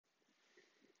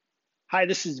Hi,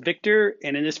 this is Victor,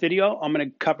 and in this video, I'm going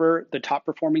to cover the top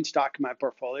performing stock in my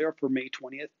portfolio for May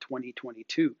 20th,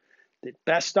 2022. The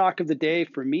best stock of the day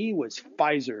for me was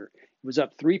Pfizer. It was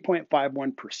up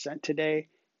 3.51% today. It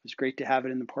was great to have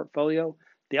it in the portfolio.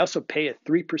 They also pay a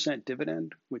 3%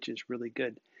 dividend, which is really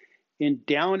good. In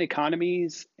down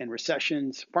economies and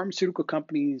recessions, pharmaceutical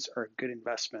companies are a good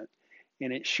investment.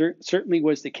 And it certainly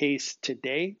was the case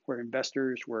today where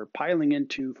investors were piling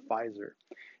into Pfizer.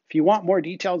 If you want more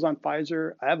details on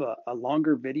Pfizer, I have a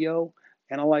longer video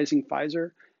analyzing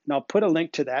Pfizer, and I'll put a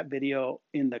link to that video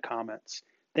in the comments.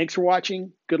 Thanks for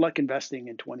watching. Good luck investing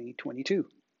in 2022.